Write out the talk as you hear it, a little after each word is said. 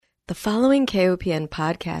The following KOPN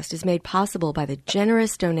podcast is made possible by the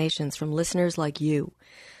generous donations from listeners like you.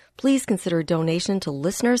 Please consider donation to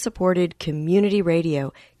listener-supported community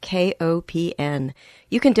radio, KOPN.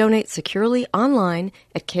 You can donate securely online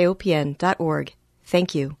at kopn.org.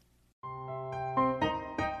 Thank you.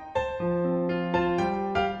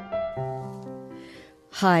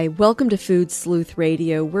 Hi, welcome to Food Sleuth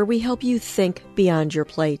Radio, where we help you think beyond your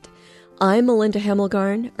plate. I'm Melinda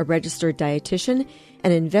Hemmelgarn, a registered dietitian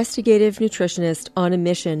and investigative nutritionist on a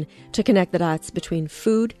mission to connect the dots between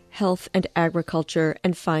food, health, and agriculture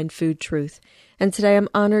and find food truth. And today I'm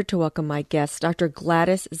honored to welcome my guest, Dr.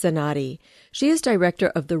 Gladys Zanotti. She is director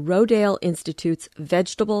of the Rodale Institute's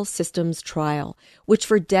Vegetable Systems Trial, which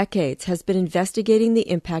for decades has been investigating the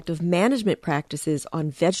impact of management practices on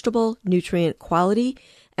vegetable nutrient quality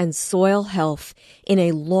and soil health in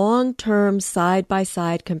a long-term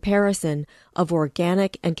side-by-side comparison of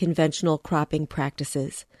organic and conventional cropping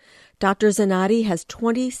practices. Dr. Zanotti has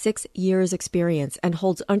 26 years' experience and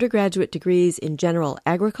holds undergraduate degrees in general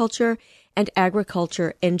agriculture and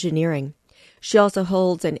agriculture engineering. She also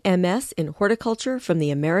holds an MS in horticulture from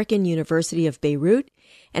the American University of Beirut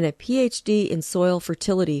and a PhD in soil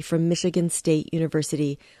fertility from Michigan State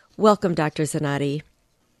University. Welcome, Dr. Zanotti.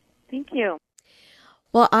 Thank you.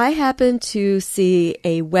 Well, I happened to see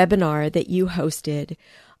a webinar that you hosted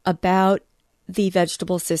about the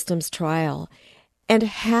Vegetable Systems Trial and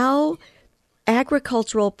how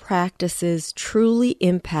agricultural practices truly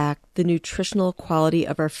impact the nutritional quality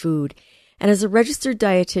of our food. And as a registered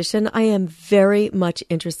dietitian, I am very much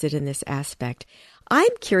interested in this aspect.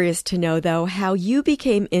 I'm curious to know, though, how you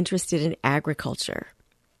became interested in agriculture.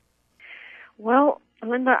 Well,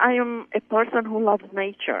 Linda, I am a person who loves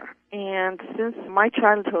nature. And since my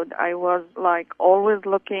childhood, I was always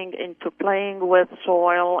looking into playing with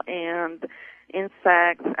soil and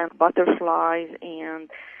insects and butterflies and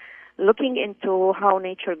looking into how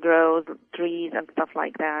nature grows, trees and stuff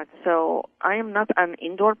like that. So I am not an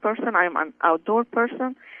indoor person, I am an outdoor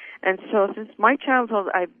person. And so since my childhood,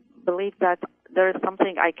 I believe that there is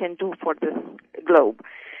something I can do for this globe.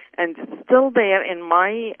 And still there in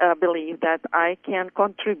my belief that I can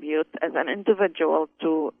contribute as an individual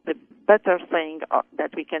to the better thing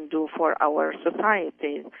that we can do for our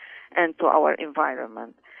societies and to our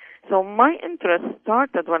environment. So my interest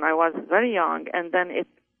started when I was very young, and then it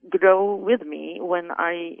grew with me when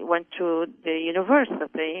I went to the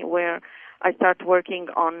university where I started working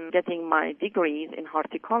on getting my degrees in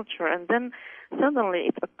horticulture. And then suddenly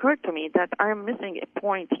it occurred to me that I am missing a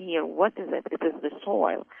point here. What is it? It is the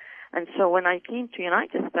soil. And so when I came to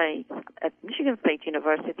United States at Michigan State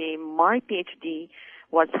University, my PhD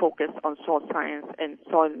was focused on soil science and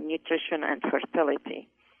soil nutrition and fertility.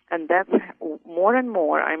 And that's more and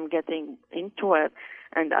more I'm getting into it,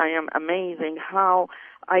 and I am amazing how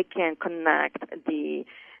I can connect the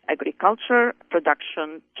agriculture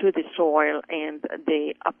production to the soil and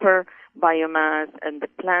the upper biomass and the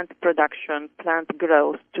plant production, plant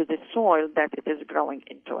growth to the soil that it is growing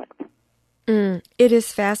into it. It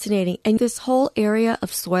is fascinating. And this whole area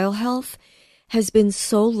of soil health has been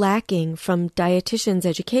so lacking from dietitians'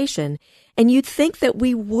 education. And you'd think that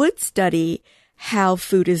we would study how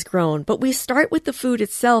food is grown, but we start with the food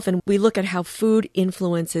itself and we look at how food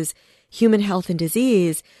influences human health and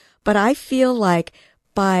disease. But I feel like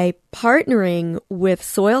by partnering with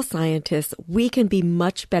soil scientists, we can be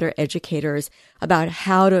much better educators about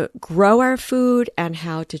how to grow our food and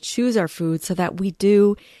how to choose our food so that we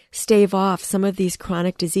do stave off some of these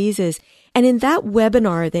chronic diseases. And in that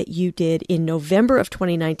webinar that you did in November of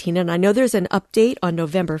 2019, and I know there's an update on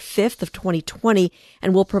November 5th of 2020,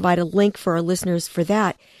 and we'll provide a link for our listeners for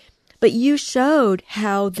that. But you showed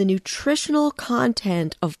how the nutritional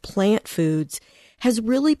content of plant foods has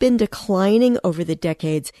really been declining over the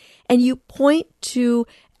decades, and you point to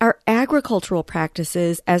our agricultural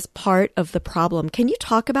practices as part of the problem. Can you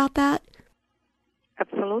talk about that?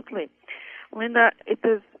 Absolutely. Linda, it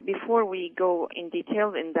is, before we go in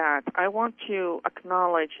detail in that, I want to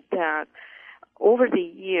acknowledge that over the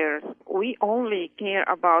years, we only care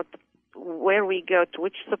about where we go to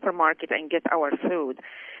which supermarket and get our food.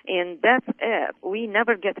 And that's it. We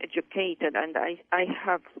never get educated. And I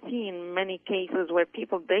have seen many cases where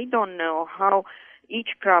people, they don't know how each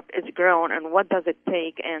crop is grown and what does it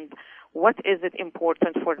take and what is it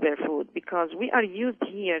important for their food. Because we are used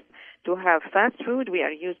here to have fast food. We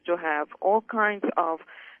are used to have all kinds of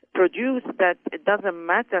produce that it doesn't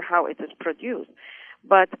matter how it is produced.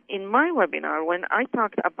 But in my webinar, when I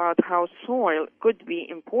talked about how soil could be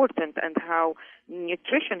important and how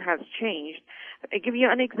nutrition has changed, I give you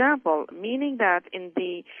an example, meaning that in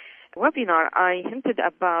the webinar, I hinted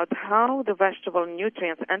about how the vegetable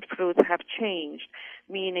nutrients and fruits have changed,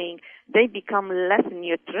 meaning they become less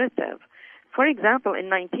nutritive. For example, in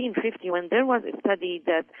 1950, when there was a study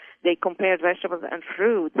that they compared vegetables and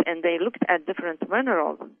fruits and they looked at different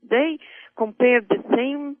minerals, they compared the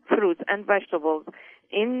same fruits and vegetables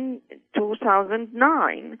in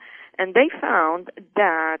 2009, and they found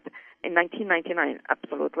that in 1999,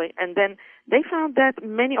 absolutely, and then they found that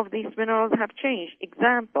many of these minerals have changed.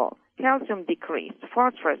 Example, calcium decreased,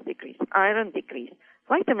 phosphorus decreased, iron decreased,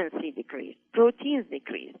 vitamin C decreased, proteins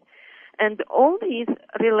decreased. And all these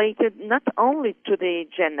related not only to the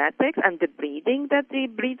genetics and the breeding that the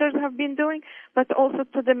breeders have been doing, but also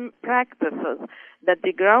to the practices that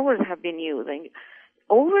the growers have been using.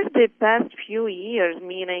 Over the past few years,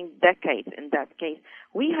 meaning decades in that case,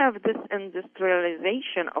 we have this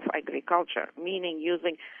industrialization of agriculture, meaning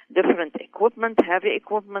using different equipment, heavy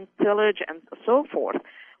equipment, tillage, and so forth.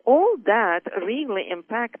 All that really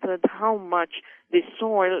impacted how much the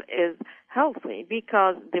soil is healthy,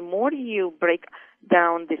 because the more you break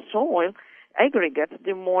down the soil aggregates,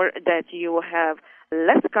 the more that you have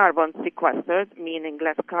less carbon sequestered, meaning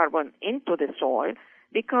less carbon into the soil,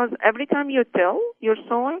 because every time you till your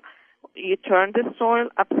soil, you turn the soil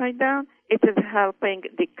upside down, it is helping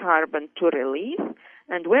the carbon to release.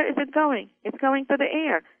 And where is it going? It's going to the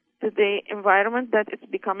air, to the environment that it's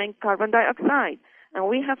becoming carbon dioxide. And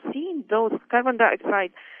we have seen those carbon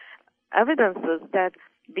dioxide evidences that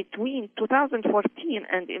between 2014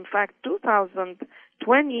 and, in fact,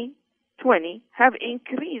 2020 have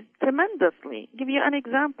increased tremendously. Give you an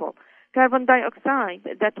example. Carbon dioxide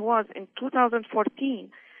that was in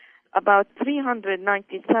 2014 about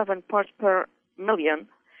 397 parts per million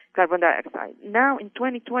carbon dioxide. Now in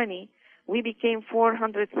 2020, we became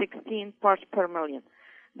 416 parts per million.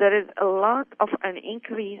 There is a lot of an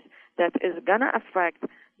increase that is going to affect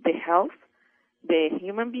the health, the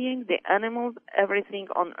human being, the animals, everything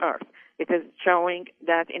on Earth. It is showing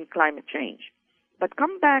that in climate change. But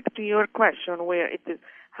come back to your question where it is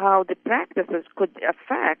how the practices could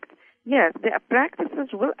affect. Yes, the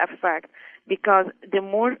practices will affect, because the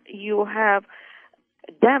more you have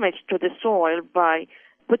damage to the soil by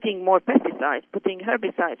putting more pesticides, putting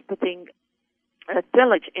herbicides, putting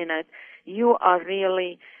tillage in it, you are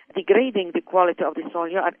really degrading the quality of the soil.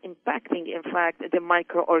 You are impacting, in fact, the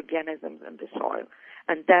microorganisms in the soil.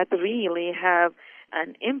 And that really have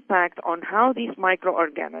an impact on how these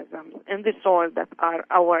microorganisms in the soil that are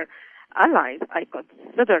our allies, I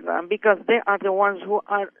consider them, because they are the ones who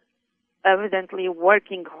are evidently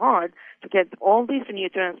working hard to get all these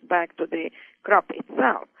nutrients back to the crop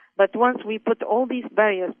itself. But once we put all these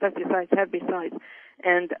barriers, pesticides, herbicides,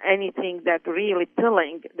 and anything that really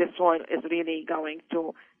tilling the soil is really going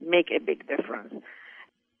to make a big difference.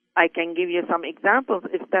 I can give you some examples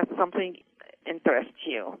if that's something interests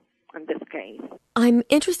you in this case. I'm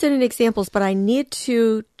interested in examples, but I need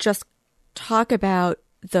to just talk about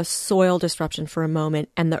the soil disruption for a moment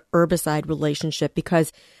and the herbicide relationship,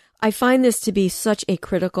 because I find this to be such a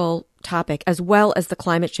critical topic, as well as the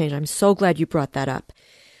climate change. I'm so glad you brought that up.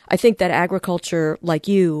 I think that agriculture, like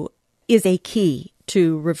you, is a key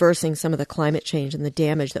to reversing some of the climate change and the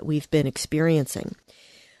damage that we've been experiencing.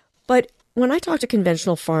 But when I talk to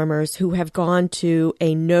conventional farmers who have gone to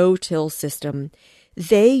a no-till system,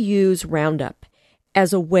 they use Roundup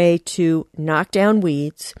as a way to knock down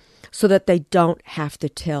weeds so that they don't have to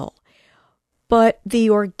till. But the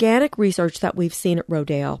organic research that we've seen at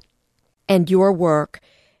Rodale and your work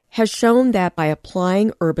has shown that by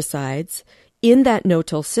applying herbicides in that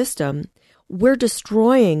no-till system, we're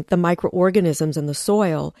destroying the microorganisms in the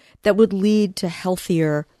soil that would lead to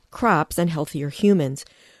healthier crops and healthier humans.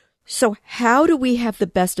 So how do we have the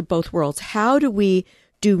best of both worlds? How do we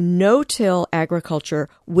do no-till agriculture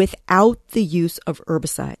without the use of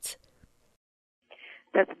herbicides?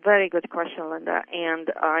 That's a very good question, Linda, and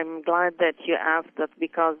I'm glad that you asked that,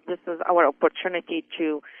 because this is our opportunity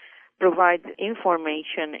to provide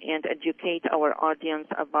information and educate our audience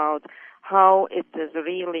about how it is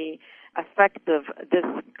really effective, this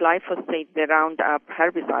glyphosate, the Roundup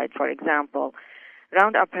herbicide, for example.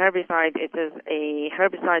 Roundup herbicide, it is a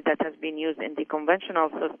herbicide that has been used in the conventional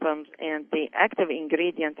systems, and the active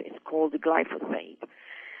ingredient is called glyphosate.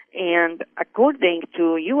 And according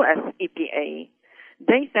to U.S. EPA,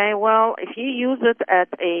 they say, well, if you use it at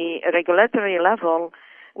a regulatory level,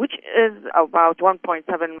 which is about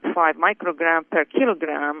 1.75 microgram per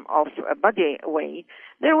kilogram of body weight,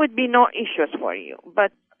 there would be no issues for you.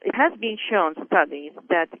 But it has been shown, studies,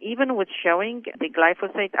 that even with showing the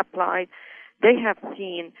glyphosate applied, they have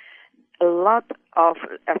seen a lot of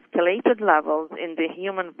escalated levels in the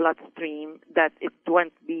human bloodstream that it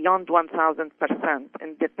went beyond 1,000%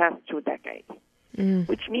 in the past 2 decades.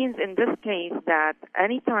 Which means in this case that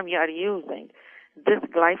anytime you are using this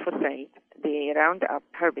glyphosate, the Roundup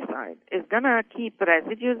herbicide, is going to keep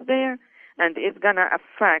residues there and it's going to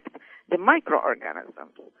affect the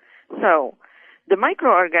microorganisms. So the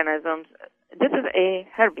microorganisms, this is a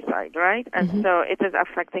herbicide, right? And so it is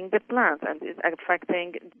affecting the plant and it's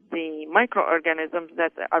affecting the microorganisms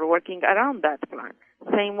that are working around that plant.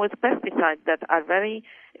 Same with pesticides that are very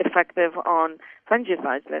effective on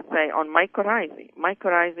fungicides, let's say on mycorrhizae.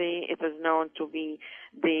 Mycorrhizae, it is known to be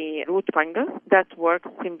the root fungus that works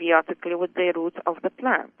symbiotically with the roots of the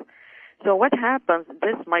plant. So what happens,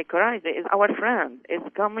 this mycorrhizae is our friend.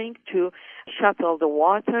 It's coming to shuttle the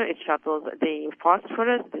water, it shuttles the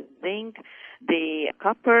phosphorus, the zinc, the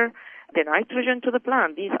copper, the nitrogen to the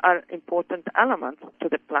plant. These are important elements to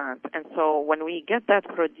the plant. And so when we get that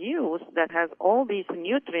produce that has all these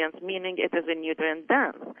nutrients, meaning it is a nutrient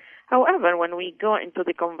dense. However, when we go into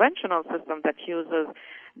the conventional system that uses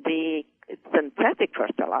the synthetic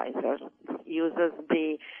fertilizers, uses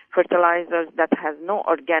the fertilizers that has no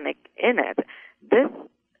organic in it, this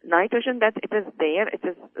nitrogen that it is there, it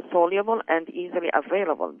is soluble and easily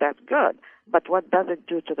available. That's good. But what does it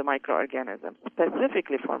do to the microorganisms,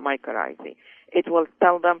 specifically for mycorrhizae? It will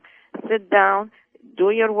tell them, sit down,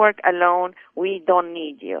 do your work alone, we don't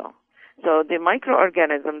need you. So the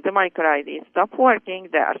microorganisms, the mycorrhizae, stop working,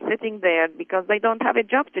 they are sitting there because they don't have a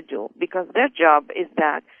job to do, because their job is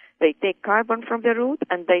that they take carbon from the root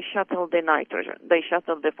and they shuttle the nitrogen. They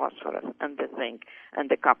shuttle the phosphorus and the zinc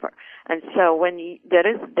and the copper. And so when there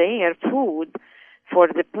is their food for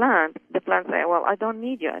the plant say, well, I don't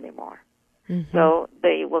need you anymore. So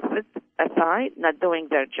they will sit aside, not doing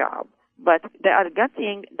their job. But they are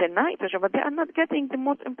getting the nitrogen, but they are not getting the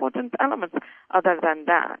most important elements other than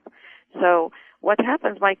that. So what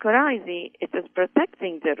happens, mycorrhizae, it is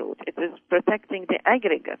protecting the root. It is protecting the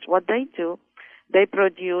aggregates. What they do, they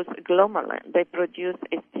produce glomalin. They produce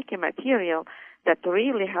a sticky material that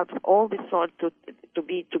really helps all the soil to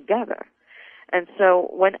be together. And so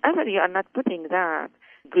whenever you are not putting that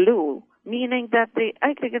glue, meaning that the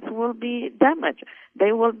aggregates will be damaged,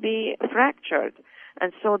 they will be fractured.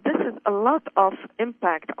 And so this is a lot of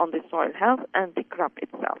impact on the soil health and the crop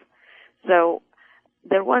itself. So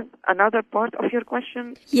there was another part of your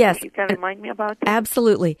question? Yes. If you can remind me about it?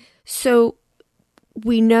 Absolutely. So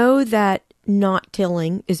we know that not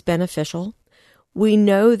tilling is beneficial. We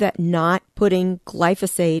know that not putting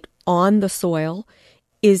glyphosate on the soil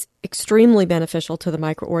is extremely beneficial to the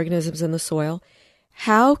microorganisms in the soil.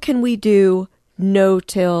 How can we do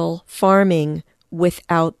no-till farming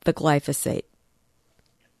without the glyphosate?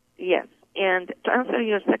 Yes. And to answer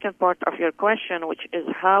your second part of your question, which is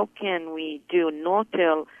how can we do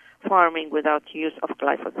no-till farming without use of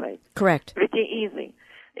glyphosate? Correct. Pretty easy.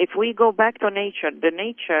 If we go back to nature, the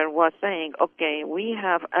nature was saying, okay, we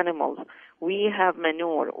have animals, we have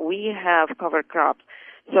manure, we have cover crops.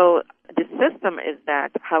 So the system is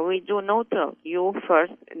that how we do no-till. You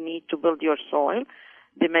first need to build your soil,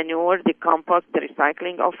 the manure, the compost, the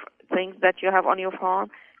recycling of things that you have on your farm.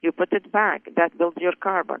 You put it back. That builds your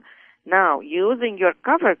carbon. Now, using your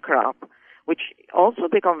cover crop, which also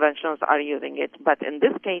the conventionals are using it, but in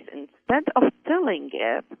this case, instead of tilling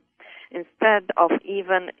it, instead of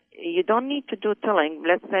even, you don't need to do tilling.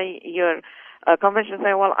 Let's say your conventional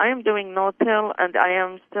say, well, I am doing no-till and I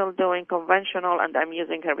am still doing conventional and I'm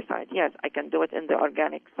using herbicide. Yes, I can do it in the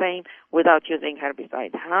organic same without using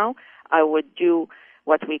herbicide. How? I would do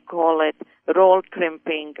what we call it roll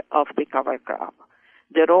crimping of the cover crop.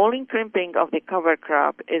 The rolling crimping of the cover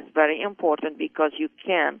crop is very important because you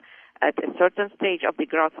can, at a certain stage of the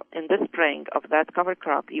growth in the spring of that cover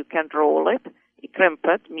crop, you can roll it, crimp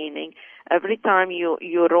it, meaning every time you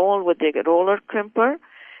roll with the roller crimper,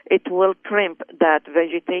 it will crimp that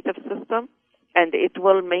vegetative system and it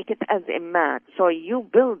will make it as a mat. So you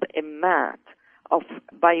build a mat of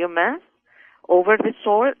biomass over the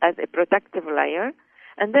soil as a protective layer,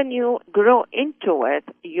 and then you grow into it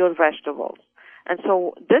your vegetables. And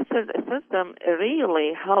so this is a system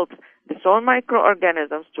really helps the soil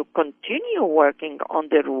microorganisms to continue working on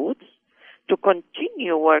the roots, to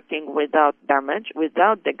continue working without damage,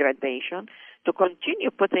 without degradation, to continue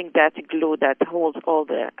putting that glue that holds all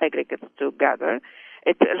the aggregates together.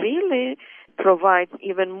 It really provides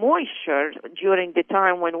even moisture during the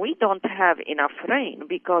time when we don't have enough rain,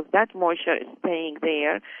 because that moisture is staying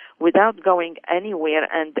there without going anywhere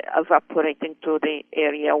and evaporating to the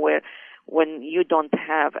area where when you don't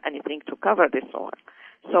have anything to cover the soil.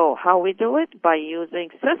 So how we do it? By using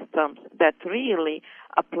systems that really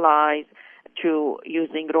applies to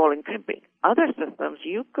using rolling crimping. Other systems,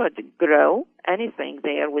 you could grow anything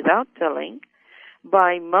there without tilling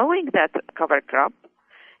by mowing that cover crop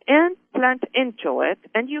and plant into it,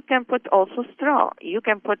 and you can put also straw. You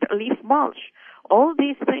can put leaf mulch. All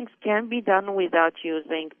these things can be done without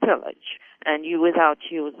using tillage and without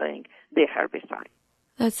using the herbicide.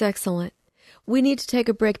 That's excellent. We need to take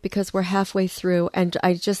a break because we're halfway through, and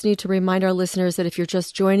I just need to remind our listeners that if you're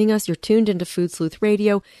just joining us, you're tuned into Food Sleuth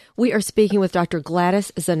Radio. We are speaking with Dr.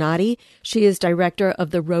 Gladys Zanotti. She is director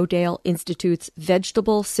of the Rodale Institute's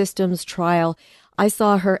Vegetable Systems Trial. I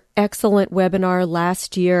saw her excellent webinar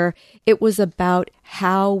last year. It was about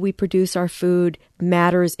how we produce our food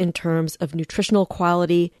matters in terms of nutritional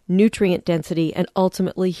quality, nutrient density, and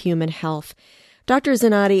ultimately human health. Dr.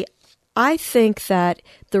 Zanotti, I think that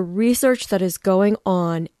the research that is going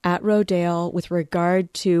on at Rodale with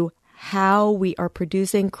regard to how we are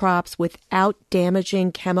producing crops without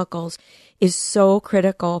damaging chemicals is so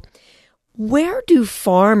critical. Where do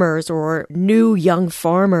farmers or new young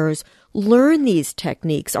farmers learn these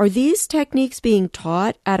techniques? Are these techniques being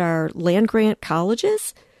taught at our land-grant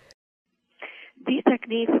colleges? These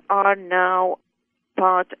techniques are now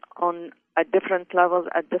taught at different levels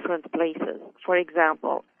at different places. For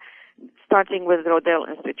example, starting with Rodale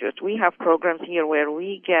Institute, we have programs here where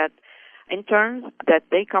we get interns that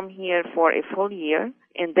they come here for a full year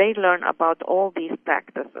and they learn about all these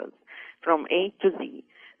practices from A to Z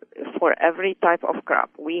for every type of crop.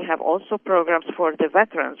 We have also programs for the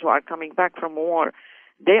veterans who are coming back from war.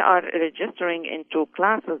 They are registering into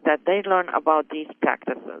classes that they learn about these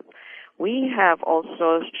practices. We have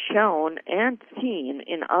also shown and seen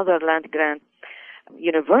in other land-grant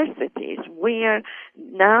universities where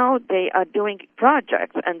now they are doing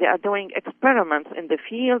projects and they are doing experiments in the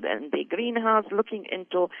field and the greenhouse looking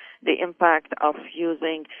into the impact of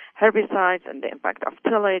using herbicides and the impact of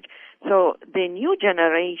tillage. So the new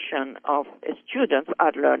generation of students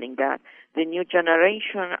are learning that. The new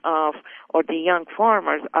generation or the young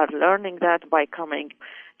farmers are learning that by coming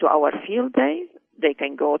to our field days. They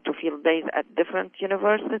can go to field days at different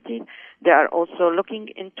universities. They are also looking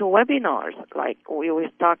into webinars, like we were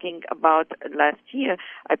talking about last year.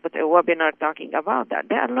 I put a webinar talking about that.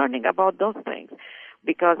 They are learning about those things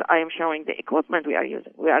because I am showing the equipment we are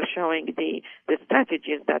using. We are showing the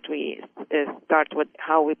strategies that we start with,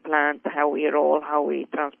 how we plant, how we roll, how we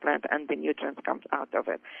transplant, and the nutrients comes out of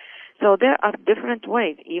it. So there are different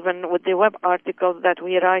ways, even with the web articles that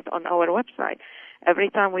we write on our website.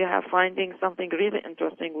 Every time we have finding something really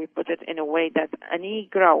interesting, we put it in a way that any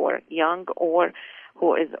grower, young or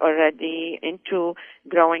who is already into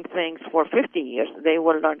growing things for 50 years, they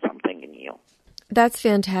will learn something new. That's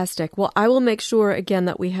fantastic. Well, I will make sure, again,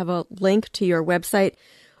 that we have a link to your website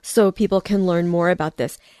so people can learn more about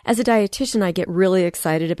this. As a dietitian, I get really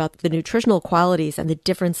excited about the nutritional qualities and the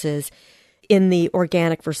differences in the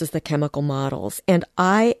organic versus the chemical models. And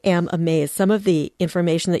I am amazed. Some of the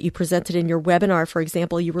information that you presented in your webinar, for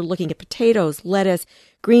example, you were looking at potatoes, lettuce,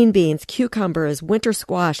 green beans, cucumbers, winter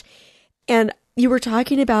squash, and you were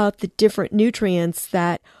talking about the different nutrients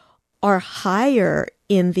that are higher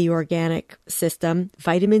in the organic system.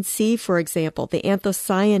 Vitamin C, for example, the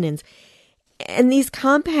anthocyanins. And these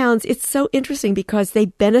compounds, it's so interesting because they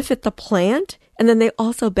benefit the plant and then they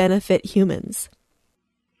also benefit humans.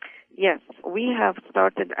 Yes, we have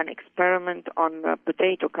started an experiment on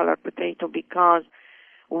colored potato, because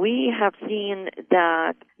we have seen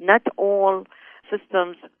that not all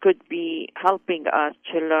systems could be helping us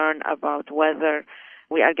to learn about whether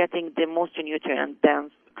we are getting the most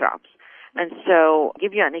nutrient-dense crops. And so, I'll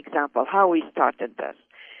give you an example how we started this.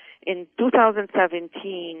 In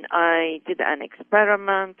 2017, I did an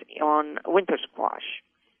experiment on winter squash.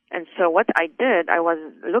 And so what I did, I was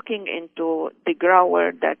looking into the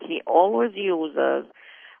grower that he always uses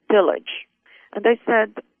tillage. And I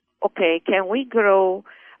said, okay, can we grow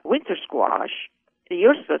winter squash,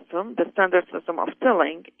 your system, the standard system of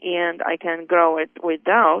tilling, and I can grow it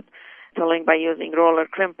without tilling by using roller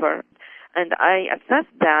crimper. And I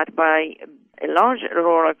assessed that by a large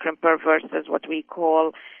roller crimper versus what we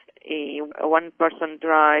call a one-person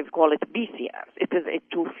drive, call it BCF. It is a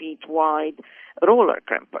 2 feet wide roller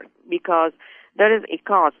crimper because there is a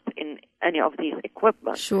cost in any of these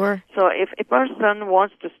equipment. Sure. So if a person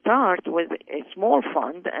wants to start with a small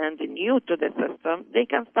fund and new to the system, they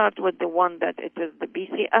can start with the one that it is the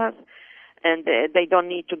BCS, and they don't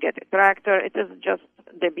need to get a tractor. It is just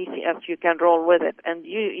the BCS. You can roll with it, and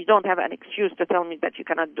you don't have an excuse to tell me that you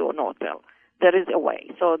cannot do a no-till. There is a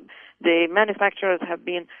way. So the manufacturers have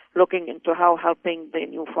been looking into how helping the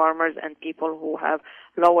new farmers and people who have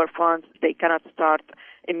lower funds, they cannot start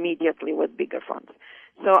immediately with bigger funds.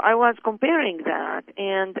 So I was comparing that,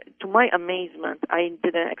 and to my amazement, I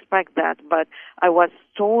didn't expect that, but I was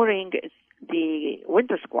storing the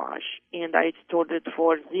winter squash, and I stored it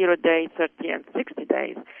for 0 days, 30, and 60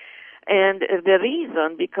 days. And the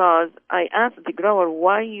reason, because I asked the grower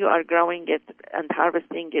why you are growing it and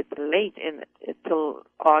harvesting it late till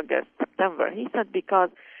August, September. He said because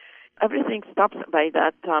everything stops by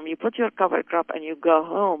that time. You put your cover crop and you go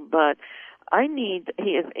home, but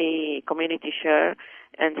he is a community share,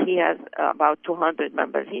 and he has about 200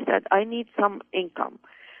 members. He said, I need some income.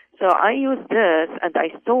 So I use this, and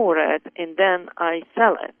I store it, and then I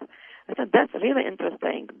sell it. I said, that's really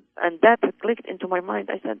interesting. And that clicked into my mind.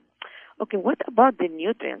 I said, okay, what about the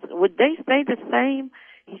nutrients? Would they stay the same?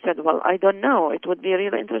 He said, well, I don't know. It would be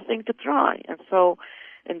really interesting to try. And so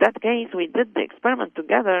in that case, we did the experiment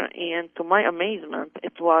together, and to my amazement,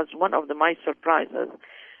 it was one of my surprises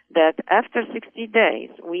that after 60 days,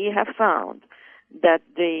 we have found that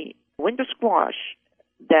the winter squash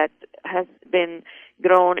that has been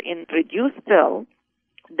grown in reduced till,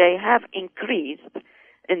 they have increased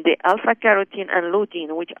in the alpha-carotene and lutein,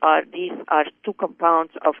 these are two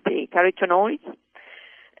compounds of the carotenoids,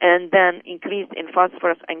 and then increased in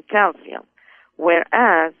phosphorus and calcium.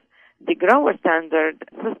 Whereas the grower standard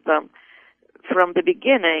system, from the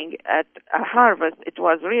beginning at a harvest, it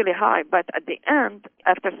was really high, but at the end,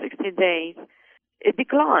 after 60 days, it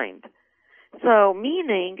declined. So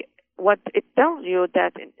meaning what it tells you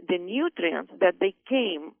that the nutrients that they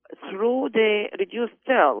came through the reduced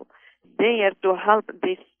till, there to help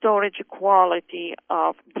the storage quality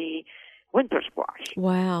of the winter squash.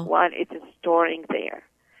 Wow. While it is storing there.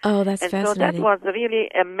 Oh, that's fascinating. And so that was really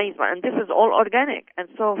amazing. And this is all organic. And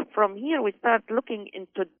so from here we start looking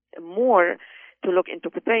into more, to look into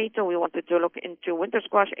potato. We wanted to look into winter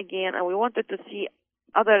squash again, and we wanted to see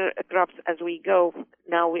other crops as we go.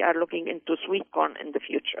 Now we are looking into sweet corn in the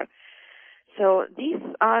future. So these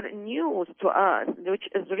are news to us, which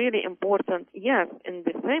is really important. Yes, in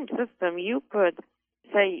the same system, you could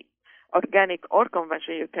say organic or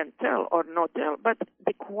conventional, you can tell or no tell, but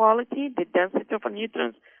the quality, the density of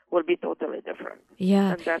nutrients will be totally different.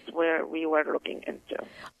 Yeah. And that's where we were looking into.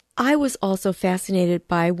 I was also fascinated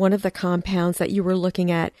by one of the compounds that you were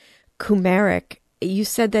looking at, coumarin. You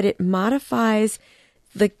said that it modifies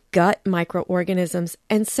the gut microorganisms.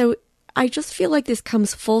 And so I just feel like this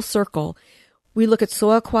comes full circle. We look at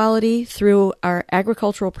soil quality through our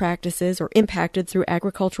agricultural practices, or impacted through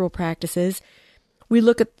agricultural practices. We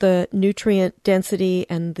look at the nutrient density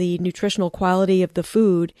and the nutritional quality of the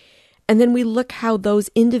food. And then we look how those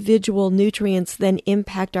individual nutrients then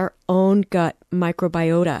impact our own gut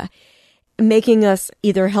microbiota, making us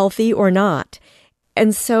either healthy or not.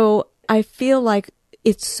 And so I feel like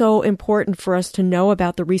it's so important for us to know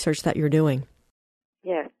about the research that you're doing.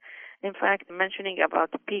 Yes. In fact, mentioning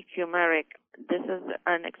about coumarin, this is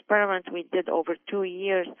an experiment we did over 2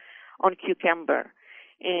 years on cucumber,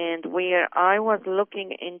 and where I was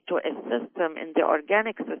looking into a system in the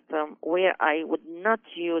organic system where I would not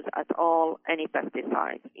use at all any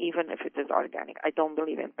pesticides, even if it is organic. I don't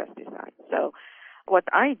believe in pesticides. So what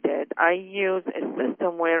I did, I used a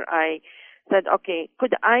system where I said, okay,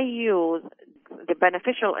 could I use the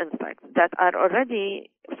beneficial insects that are already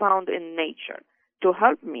found in nature to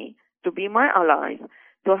help me, to be my allies,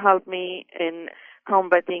 to help me in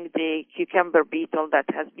combating the cucumber beetle that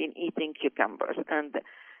has been eating cucumbers and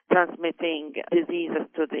transmitting diseases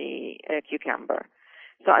to the cucumber.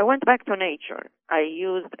 So I went back to nature. I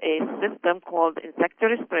used a system called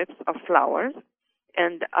insectary strips of flowers,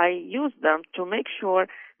 and I used them to make sure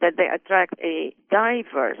that they attract a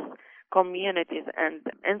diverse communities and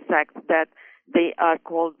insects that they are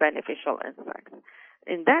called beneficial insects.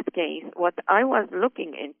 In that case, what I was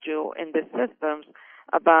looking into in the systems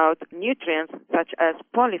about nutrients such as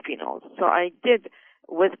polyphenols. So I did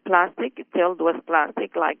with plastic, tilled with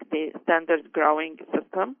plastic like the standard growing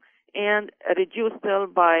system, and reduced till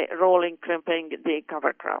by rolling, crimping the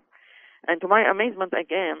cover crop. And to my amazement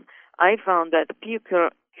again, I found that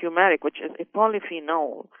coumarin, which is a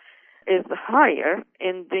polyphenol, is higher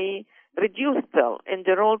in the reduced till, in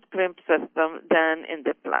the rolled crimp system than in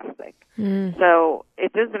the plastic. So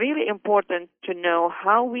it is really important to know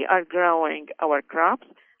how we are growing our crops,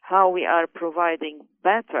 how we are providing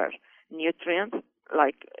better nutrients.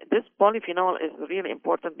 Like this polyphenol is really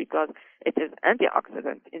important because it is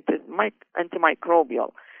antioxidant, it is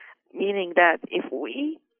antimicrobial, meaning that if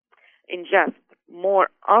we ingest more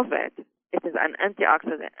of it, it is an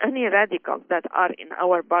antioxidant. Any radicals that are in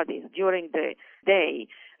our bodies during the day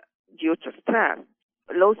due to stress,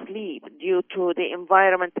 low sleep, due to the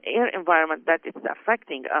environment, air environment that is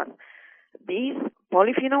affecting us, these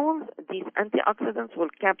polyphenols, these antioxidants will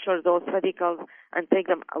capture those radicals and take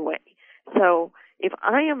them away. So if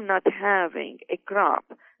I am not having a crop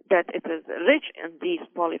that it is rich in these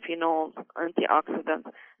polyphenols,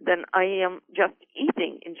 antioxidants, then I am just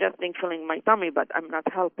eating, ingesting, filling my tummy, but I'm not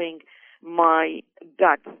helping my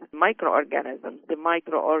gut microorganisms, the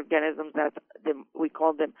microorganisms that we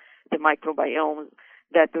call them the microbiomes,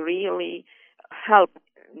 that really help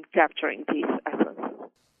in capturing these essences.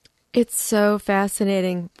 It's so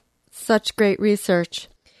fascinating. Such great research.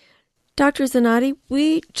 Dr. Zanotti,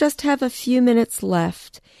 we just have a few minutes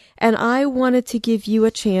left, and I wanted to give you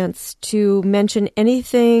a chance to mention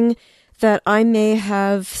anything that I may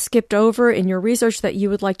have skipped over in your research that you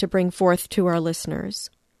would like to bring forth to our listeners.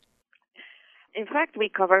 In fact, we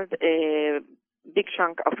covered a big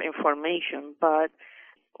chunk of information, but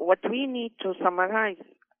what we need to summarize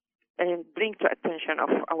and bring to attention of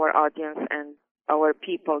our audience and our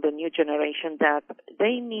people, the new generation, that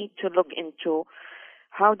they need to look into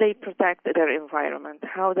how they protect their environment,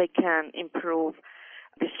 how they can improve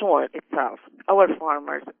the soil itself, our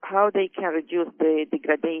farmers, how they can reduce the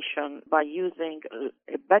degradation by using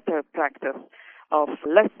a better practice of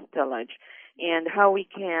less tillage, and how we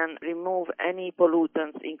can remove any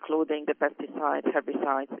pollutants, including the pesticides,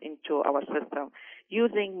 herbicides, into our system,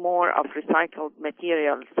 using more of recycled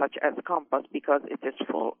materials such as compost, because it is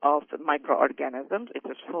full of microorganisms, it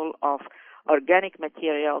is full of organic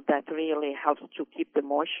material that really helps to keep the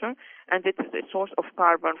moisture, and it is a source of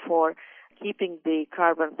carbon for keeping the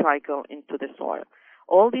carbon cycle into the soil.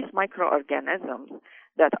 All these microorganisms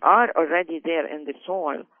that are already there in the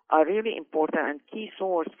soil are really important and key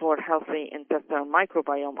source for healthy intestinal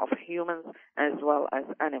microbiome of humans as well as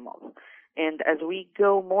animals. And as we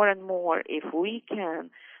go more and more, if we can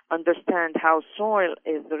understand how soil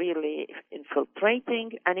is really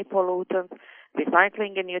infiltrating any pollutants,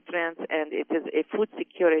 recycling the nutrients, and it is a food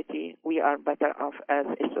security, we are better off as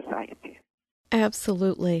a society.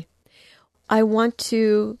 Absolutely. I want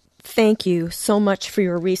to thank you so much for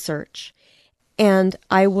your research. And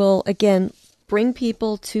I will, again, bring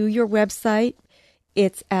people to your website.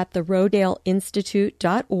 It's at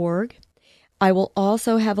therodaleinstitute.org. I will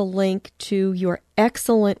also have a link to your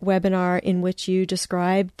excellent webinar in which you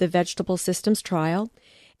described the vegetable systems trial.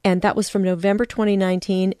 And that was from November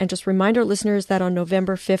 2019. And just remind our listeners that on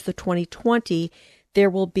November 5th of 2020, there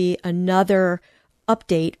will be another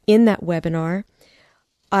update in that webinar.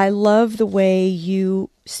 I love the way you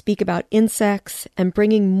speak about insects and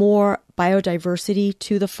bringing more biodiversity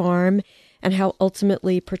to the farm and how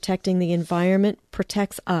ultimately protecting the environment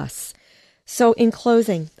protects us. So in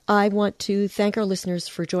closing, I want to thank our listeners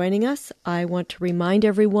for joining us. I want to remind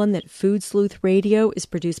everyone that Food Sleuth Radio is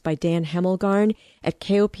produced by Dan Hemmelgarn at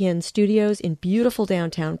KOPN Studios in beautiful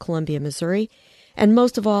downtown Columbia, Missouri. And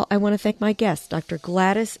most of all, I want to thank my guest, Dr.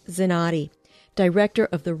 Gladys Zanotti, Director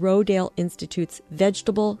of the Rodale Institute's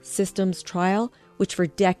Vegetable Systems Trial, which for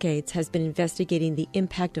decades has been investigating the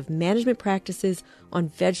impact of management practices on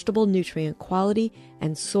vegetable nutrient quality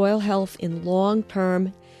and soil health in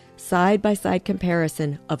long-term, side-by-side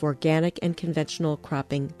comparison of organic and conventional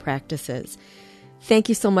cropping practices. Thank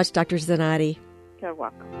you so much, Dr. Zanotti. You're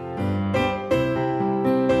welcome.